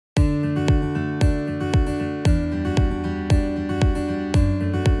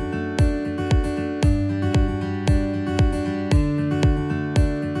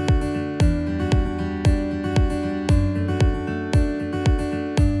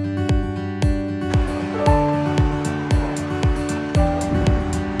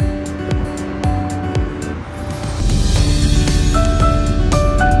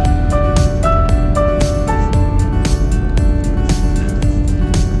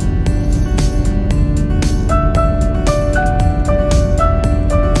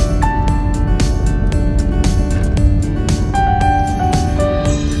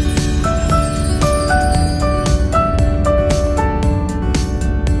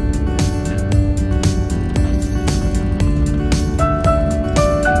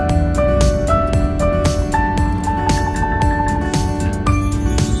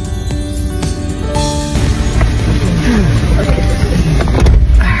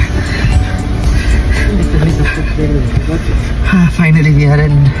Finally we are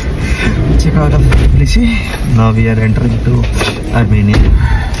in check out of Tbilisi. Now we are entering to Armenia.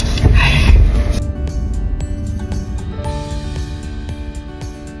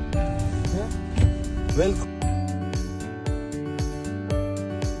 Welcome.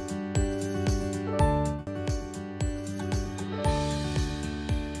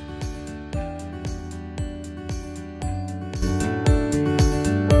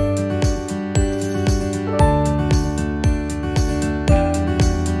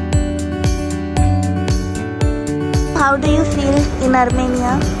 How do you feel in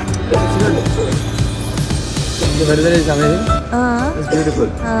Armenia? The weather is amazing. It's beautiful.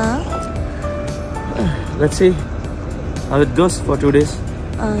 Let's see how it goes for 2 days.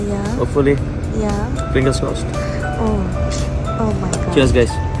 Yeah. Hopefully. Yeah. Fingers crossed. Oh my god. Cheers,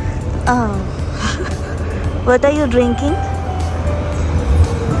 guys. Oh. What are you drinking?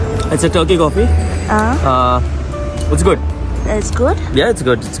 It's a turkey coffee. It's good. It's good? Yeah, it's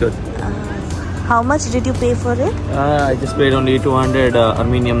good. It's good. How much did you pay for it? I just paid only 200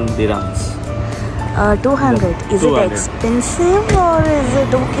 Armenian dirhams. 200. Is 200. it expensive or is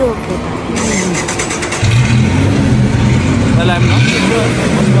it okay? Well, I'm not sure.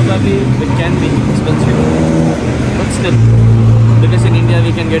 Most probably it can be expensive, but still, because in India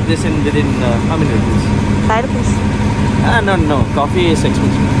we can get this in within how many rupees? 5 rupees. No. Coffee is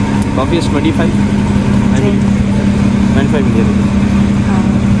expensive. Coffee is 25. I think 25 Indian rupees.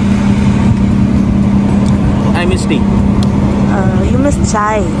 I miss tea. You miss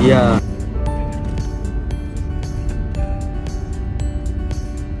chai. Yeah.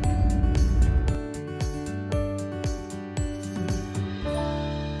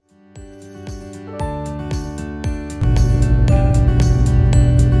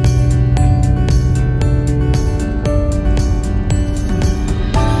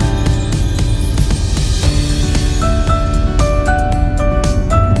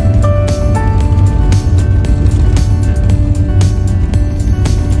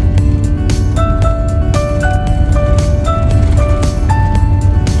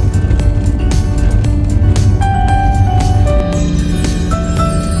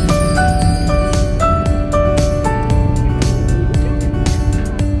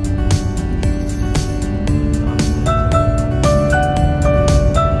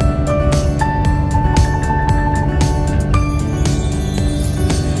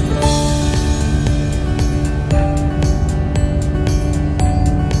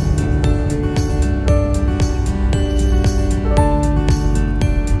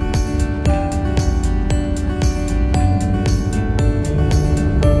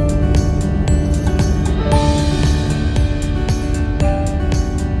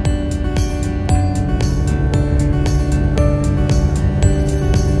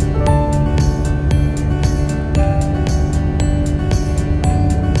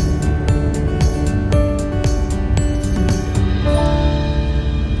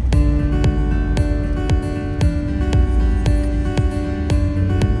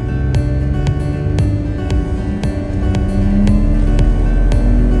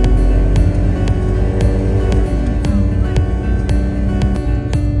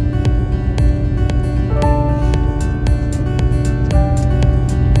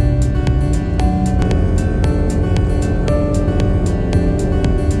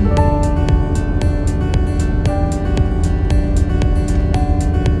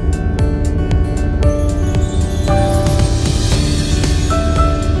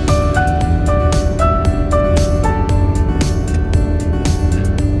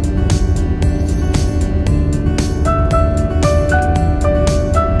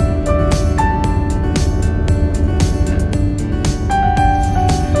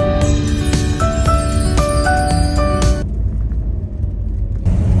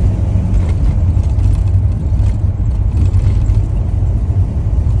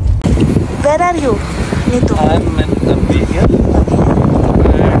 Where are you?